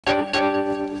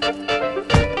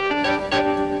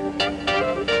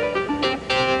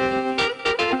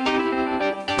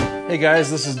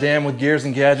guys, this is Dan with Gears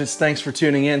and Gadgets. Thanks for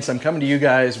tuning in. So I'm coming to you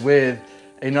guys with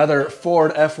another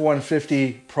Ford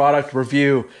F-150 product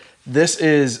review. This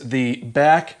is the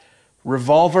BAK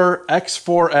Revolver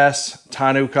X4s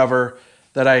tonneau cover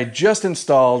that I just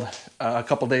installed a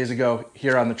couple days ago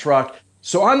here on the truck.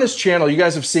 So on this channel, you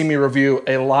guys have seen me review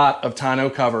a lot of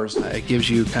tonneau covers. It gives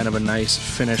you kind of a nice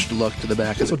finished look to the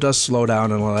back. So it does slow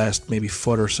down in the last maybe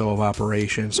foot or so of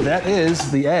operation. So that is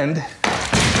the end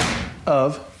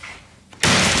of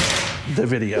the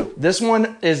video. This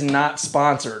one is not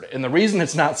sponsored, and the reason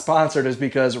it's not sponsored is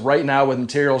because right now with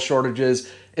material shortages,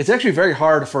 it's actually very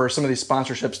hard for some of these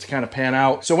sponsorships to kind of pan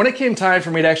out. So when it came time for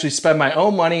me to actually spend my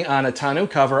own money on a tonneau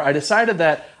cover, I decided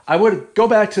that I would go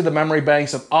back to the memory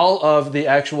banks of all of the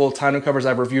actual tonneau covers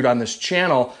I've reviewed on this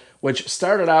channel, which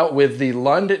started out with the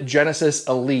Lund Genesis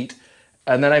Elite,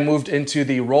 and then I moved into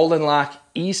the Roll and Lock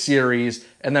E-Series,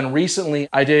 and then recently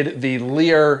I did the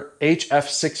Lear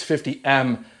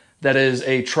HF650M, that is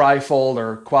a tri-fold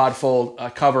or quad-fold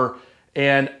cover.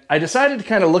 And I decided to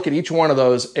kind of look at each one of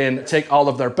those and take all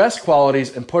of their best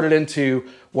qualities and put it into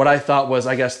what I thought was,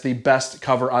 I guess, the best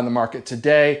cover on the market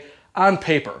today on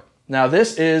paper. Now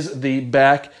this is the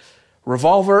BAK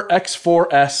Revolver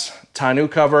X4s tonneau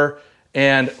cover.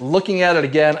 And looking at it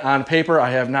again on paper, I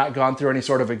have not gone through any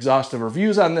sort of exhaustive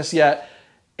reviews on this yet.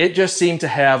 It just seemed to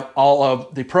have all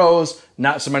of the pros,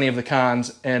 not so many of the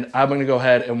cons, and I'm gonna go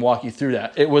ahead and walk you through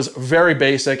that. It was very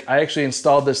basic. I actually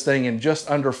installed this thing in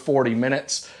just under 40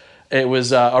 minutes. It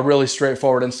was a really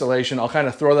straightforward installation. I'll kind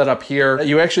of throw that up here.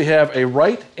 You actually have a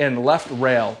right and left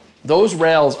rail. Those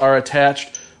rails are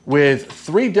attached with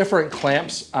 3 different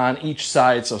clamps on each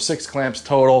side, so 6 clamps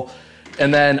total.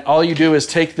 And then all you do is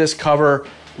take this cover,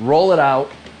 roll it out,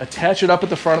 attach it up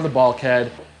at the front of the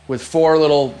bulkhead, with 4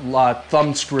 little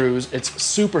thumb screws. It's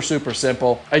super, super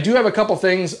simple. I do have a couple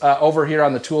things over here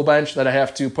on the tool bench that I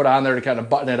have to put on there to kind of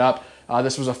button it up.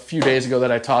 This was a few days ago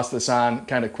that I tossed this on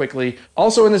kind of quickly.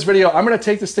 Also in this video, I'm gonna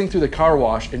take this thing through the car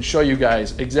wash and show you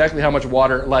guys exactly how much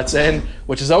water it lets in,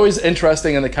 which is always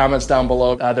interesting in the comments down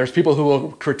below. There's people who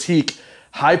will critique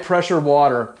high pressure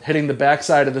water hitting the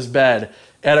backside of this bed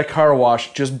at a car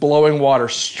wash, just blowing water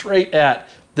straight at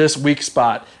this weak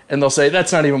spot. And they'll say,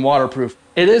 that's not even waterproof.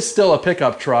 It is still a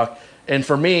pickup truck, and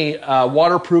for me,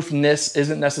 waterproofness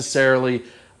isn't necessarily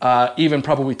even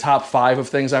probably top 5 of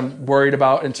things I'm worried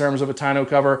about in terms of a tonneau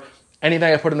cover.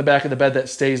 Anything I put in the back of the bed that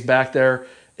stays back there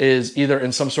is either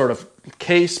in some sort of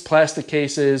case, plastic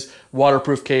cases,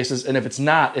 waterproof cases, and if it's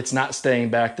not staying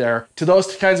back there. To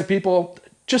those kinds of people,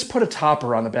 just put a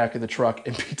topper on the back of the truck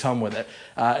and be done with it.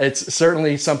 It's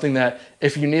certainly something that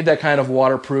if you need that kind of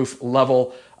waterproof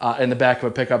level in the back of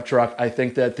a pickup truck, I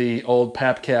think that the old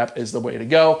PAP cap is the way to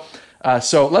go.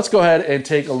 So let's go ahead and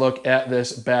take a look at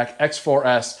this BAK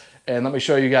X4s, and let me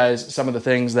show you guys some of the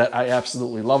things that I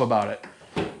absolutely love about it.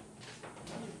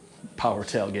 Power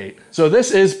tailgate. So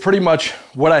this is pretty much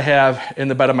what I have in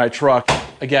the bed of my truck.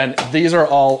 Again, these are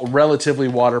all relatively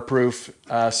waterproof.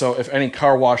 So if any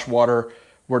car wash water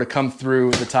were to come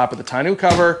through the top of the tonneau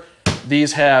cover,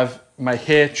 these have my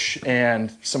hitch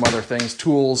and some other things,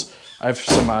 tools. I have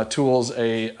some tools,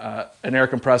 an air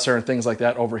compressor and things like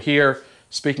that over here.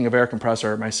 Speaking of air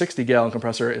compressor, my 60-gallon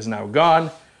compressor is now gone.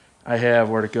 I have,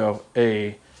 where to go,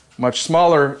 a much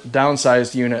smaller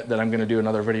downsized unit that I'm gonna do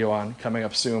another video on coming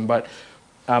up soon. But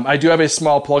I do have a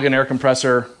small plug-in air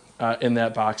compressor in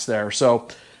that box there. So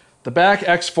the BAK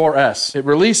X4s, it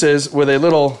releases with a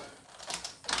little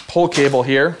pull cable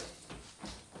here.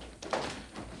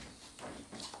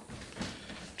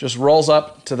 Just rolls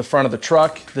up to the front of the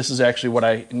truck. This is actually what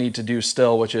I need to do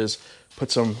still, which is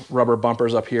put some rubber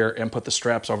bumpers up here and put the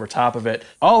straps over top of it.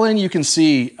 All in, you can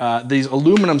see these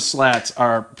aluminum slats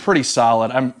are pretty solid.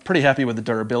 I'm pretty happy with the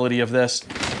durability of this.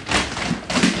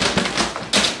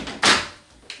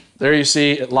 There you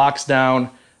see, it locks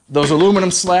down. Those aluminum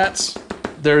slats,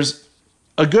 there's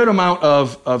a good amount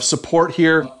of support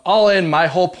here. All in, my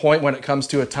whole point when it comes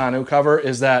to a tonneau cover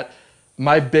is that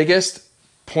my biggest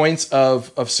points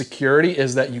of security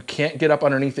is that you can't get up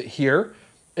underneath it here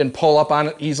and pull up on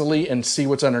it easily and see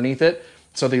what's underneath it.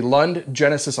 So the Lund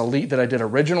Genesis Elite that I did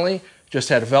originally just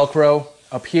had Velcro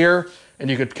up here, and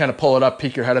you could kind of pull it up,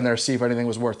 peek your head in there, see if anything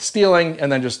was worth stealing,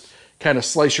 and then just kind of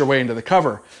slice your way into the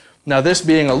cover. Now this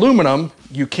being aluminum,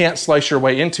 you can't slice your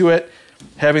way into it.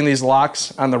 Having these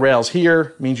locks on the rails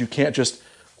here means you can't just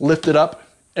lift it up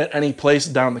at any place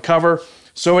down the cover.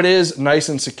 So it is nice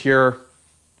and secure.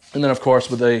 And then of course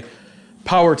with a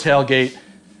power tailgate,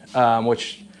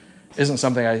 which isn't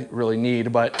something I really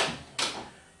need, but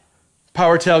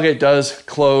power tailgate does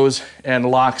close and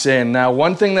locks in. Now,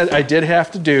 one thing that I did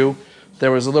have to do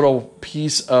there was a little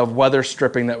piece of weather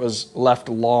stripping that was left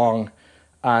long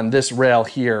on this rail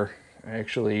here,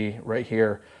 actually right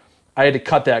here. I had to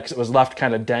cut that because it was left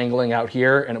kind of dangling out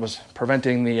here and it was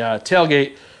preventing the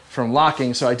tailgate from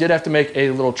locking. So I did have to make a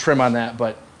little trim on that,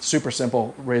 but super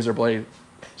simple razor blade,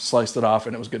 sliced it off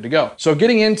and it was good to go. So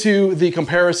getting into the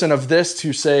comparison of this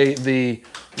to say the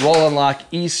Roll and Lock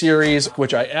E-Series,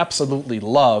 which I absolutely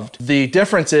loved. The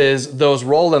difference is those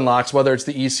Roll and Locks, whether it's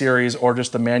the E-Series or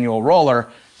just the manual roller,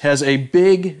 has a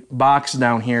big box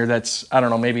down here that's, I don't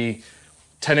know, maybe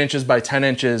 10 inches by 10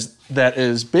 inches that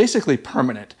is basically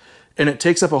permanent. And it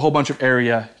takes up a whole bunch of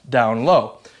area down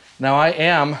low. Now I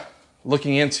am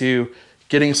looking into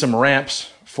getting some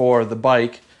ramps for the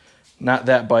bike, not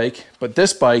that bike, but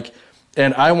this bike,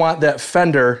 and I want that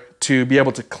fender to be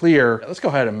able to clear. Let's go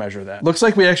ahead and measure that. Looks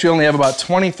like we actually only have about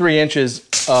 23 inches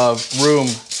of room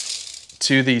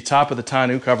to the top of the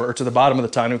tonneau cover, or to the bottom of the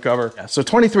tonneau cover. Yeah, so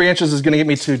 23 inches is gonna get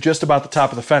me to just about the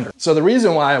top of the fender. So the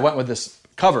reason why I went with this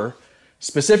cover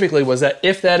specifically was that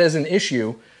if that is an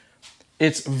issue,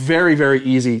 it's very, very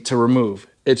easy to remove.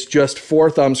 It's just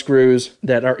 4 thumb screws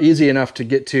that are easy enough to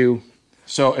get to.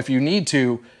 So if you need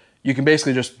to, you can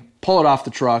basically just pull it off the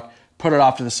truck, put it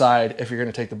off to the side if you're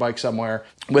gonna take the bike somewhere.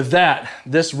 With that,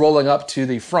 this rolling up to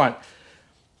the front,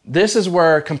 this is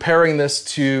where, comparing this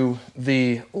to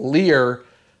the Lear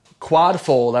quad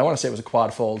fold, I wanna say it was a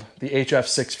quad fold, the HF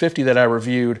 650 that I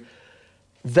reviewed,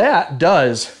 that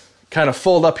does kind of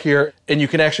fold up here and you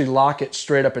can actually lock it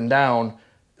straight up and down.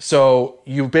 So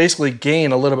you basically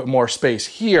gain a little bit more space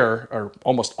here, or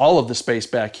almost all of the space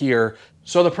back here.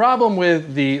 So the problem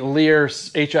with the Lear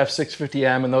HF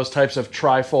 650M and those types of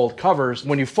tri-fold covers,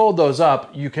 when you fold those up,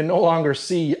 you can no longer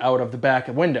see out of the back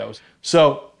of windows.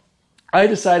 So I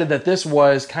decided that this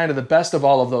was kind of the best of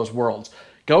all of those worlds.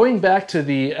 Going back to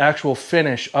the actual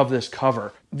finish of this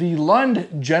cover, the Lund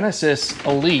Genesis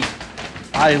Elite,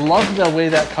 I loved the way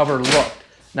that cover looked.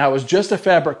 Now it was just a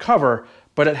fabric cover,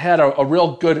 but it had a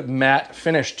real good matte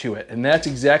finish to it. And that's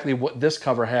exactly what this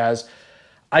cover has.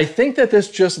 I think that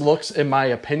this just looks, in my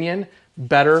opinion,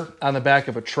 better on the back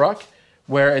of a truck,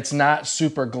 where it's not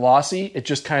super glossy. It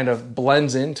just kind of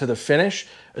blends into the finish,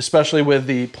 especially with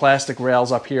the plastic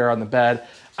rails up here on the bed.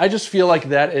 I just feel like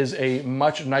that is a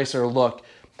much nicer look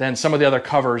than some of the other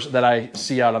covers that I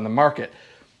see out on the market.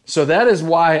 So that is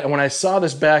why when I saw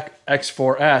this BAK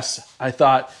X4s, I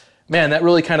thought, man, that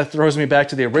really kind of throws me back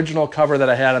to the original cover that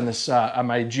I had on this on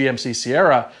my GMC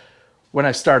Sierra when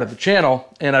I started the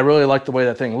channel, and I really liked the way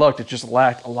that thing looked. It just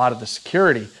lacked a lot of the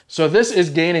security. So this is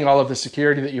gaining all of the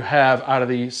security that you have out of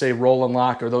the, say, Roll and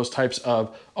Lock or those types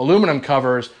of aluminum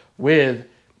covers with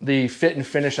the fit and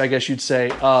finish, I guess you'd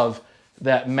say, of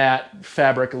that matte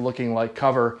fabric looking like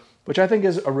cover, which I think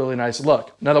is a really nice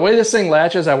look. Now the way this thing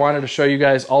latches, I wanted to show you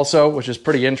guys also, which is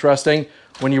pretty interesting.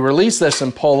 When you release this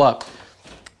and pull up,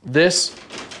 this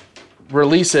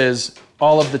releases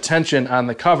all of the tension on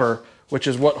the cover, which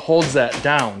is what holds that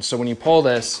down. So when you pull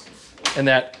this and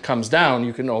that comes down,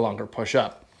 you can no longer push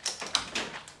up.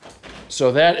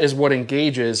 So that is what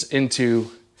engages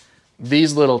into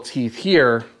these little teeth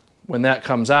here. When that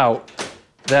comes out,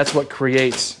 that's what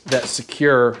creates that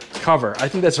secure cover. I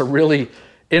think that's a really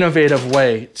innovative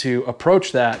way to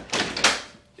approach that,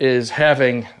 is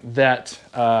having that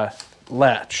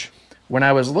latch. When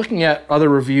I was looking at other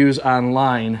reviews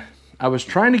online, I was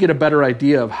trying to get a better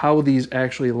idea of how these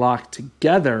actually lock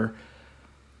together,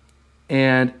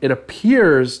 and it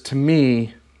appears to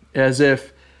me as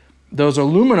if those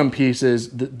aluminum pieces,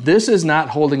 this is not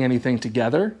holding anything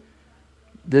together.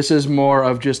 This is more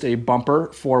of just a bumper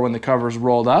for when the cover's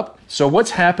rolled up. So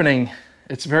what's happening,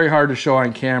 it's very hard to show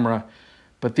on camera,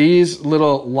 but these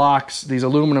little locks, these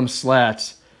aluminum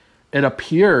slats, it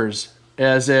appears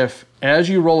as if as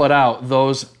you roll it out,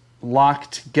 those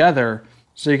lock together.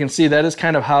 So you can see that is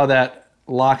kind of how that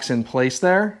locks in place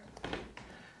there.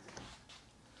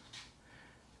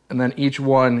 And then each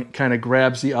one kind of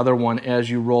grabs the other one as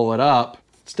you roll it up.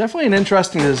 It's definitely an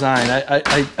interesting design. I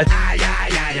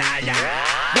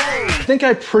think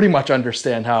I pretty much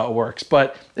understand how it works,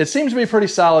 but it seems to be pretty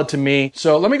solid to me.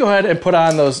 So let me go ahead and put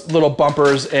on those little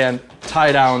bumpers and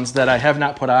tie downs that I have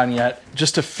not put on yet,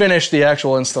 just to finish the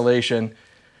actual installation.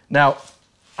 Now,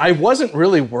 I wasn't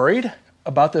really worried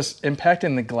about this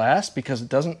impacting the glass because it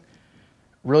doesn't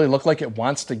really look like it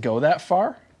wants to go that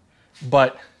far,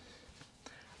 but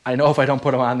I know if I don't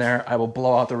put them on there, I will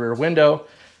blow out the rear window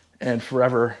and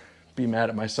forever be mad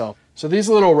at myself. So these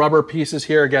little rubber pieces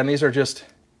here, again, these are just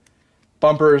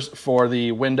bumpers for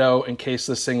the window in case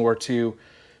this thing were to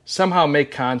somehow make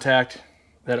contact,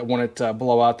 that it wouldn't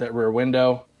blow out that rear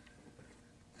window.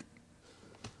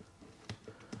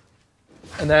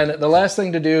 And then the last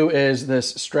thing to do is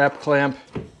this strap clamp.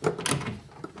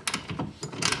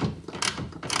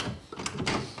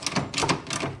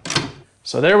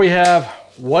 So there we have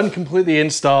one completely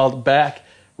installed BAK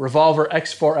Revolver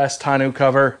X4s tonneau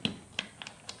cover.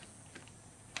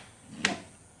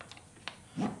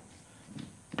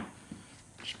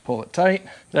 Just pull it tight.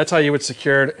 That's how you would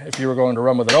secure it if you were going to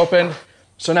run with it open.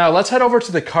 So now let's head over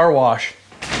to the car wash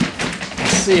and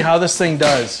see how this thing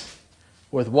does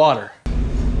with water.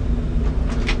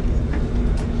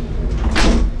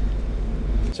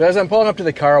 So as I'm pulling up to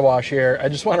the car wash here, I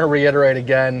just want to reiterate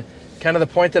again kind of the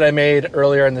point that I made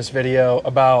earlier in this video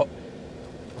about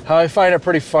how I find it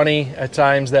pretty funny at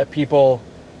times that people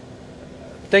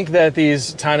think that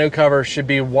these tonneau covers should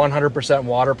be 100%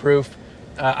 waterproof.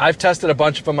 I've tested a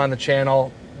bunch of them on the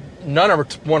channel. None are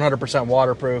 100%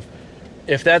 waterproof.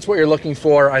 If that's what you're looking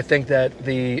for, I think that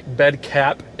the bed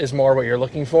cap is more what you're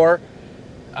looking for.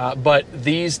 But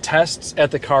these tests at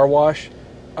the car wash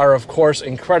are, of course,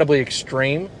 incredibly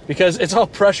extreme because it's all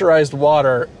pressurized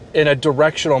water in a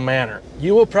directional manner.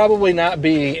 You will probably not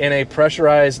be in a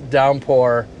pressurized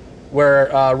downpour where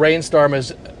a rainstorm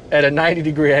is at a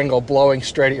 90-degree angle blowing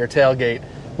straight at your tailgate,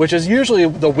 which is usually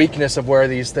the weakness of where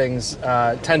these things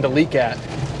tend to leak at.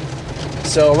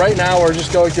 So right now we're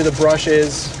just going through the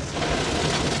brushes.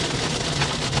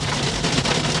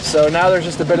 So now there's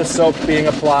just a bit of soap being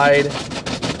applied.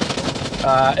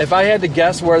 If I had to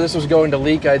guess where this was going to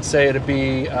leak, I'd say it'd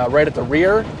be right at the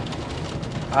rear.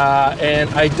 And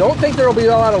I don't think there will be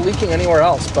a lot of leaking anywhere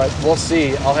else, but we'll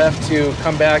see. I'll have to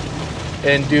come back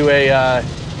and do a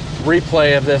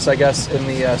replay of this, I guess, in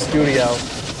the studio.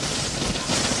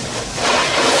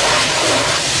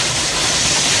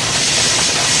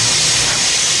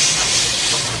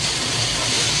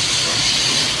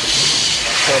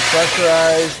 So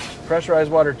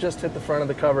pressurized water just hit the front of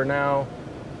the cover now.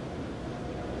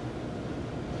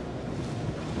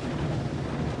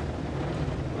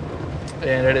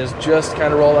 And it is just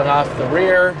kind of rolling off the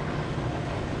rear.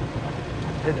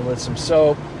 Hitting it with some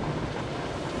soap.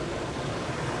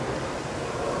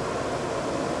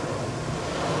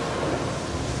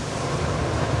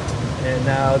 And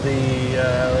now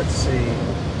let's see.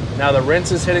 Now the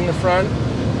rinse is hitting the front.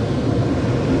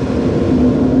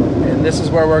 And this is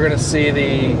where we're going to see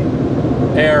the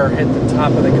air hit the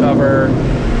top of the cover.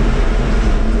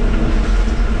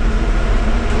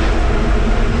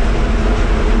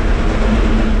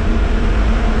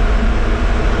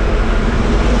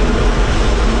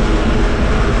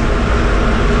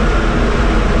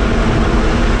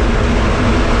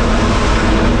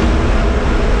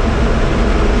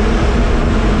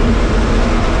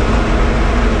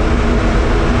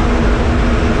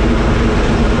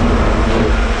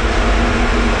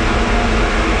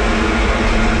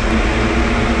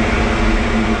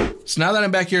 So now that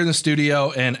I'm back here in the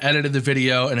studio and edited the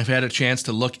video and have had a chance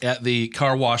to look at the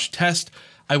car wash test,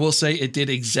 I will say it did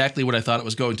exactly what I thought it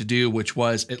was going to do, which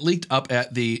was it leaked up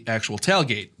at the actual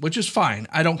tailgate, which is fine.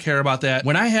 I don't care about that.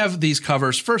 When I have these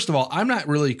covers, first of all, I'm not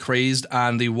really crazed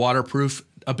on the waterproof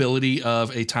ability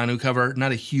of a tonneau cover.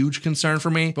 Not a huge concern for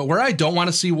me, but where I don't want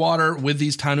to see water with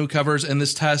these tonneau covers in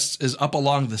this test is up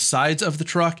along the sides of the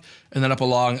truck and then up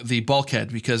along the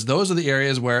bulkhead, because those are the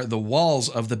areas where the walls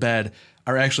of the bed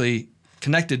are actually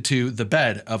connected to the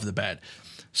bed of the bed.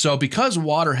 So because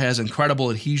water has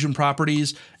incredible adhesion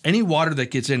properties, any water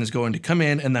that gets in is going to come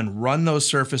in and then run those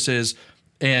surfaces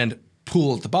and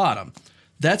pool at the bottom.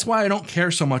 That's why I don't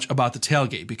care so much about the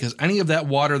tailgate, because any of that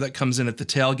water that comes in at the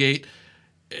tailgate,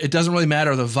 it doesn't really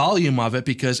matter the volume of it,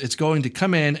 because it's going to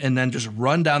come in and then just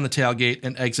run down the tailgate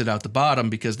and exit out the bottom,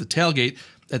 because the tailgate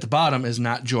at the bottom is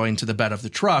not joined to the bed of the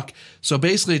truck. So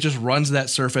basically it just runs that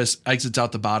surface, exits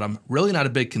out the bottom. Really not a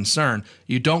big concern.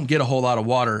 You don't get a whole lot of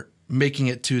water making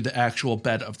it to the actual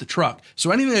bed of the truck.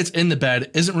 So anything that's in the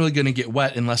bed isn't really going to get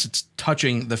wet unless it's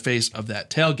touching the face of that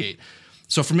tailgate.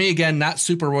 So for me, again, not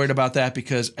super worried about that,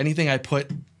 because anything I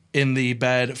put in the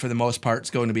bed for the most part is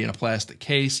going to be in a plastic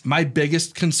case. My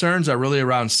biggest concerns are really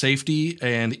around safety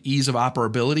and ease of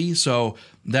operability. So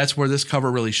that's where this cover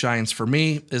really shines for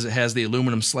me, is it has the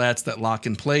aluminum slats that lock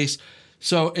in place.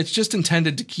 So it's just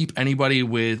intended to keep anybody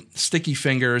with sticky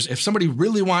fingers. If somebody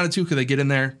really wanted to, could they get in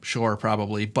there? Sure,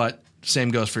 probably. But same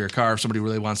goes for your car. If somebody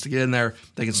really wants to get in there,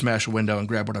 they can smash a window and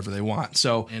grab whatever they want.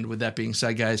 So, and with that being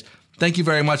said, guys, thank you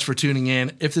very much for tuning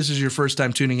in. If this is your first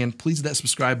time tuning in, please hit that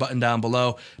subscribe button down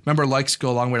below. Remember, likes go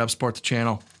a long way to help support the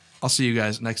channel. I'll see you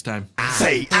guys next time.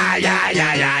 Say, ah, yeah,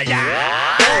 yeah, yeah,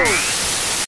 yeah.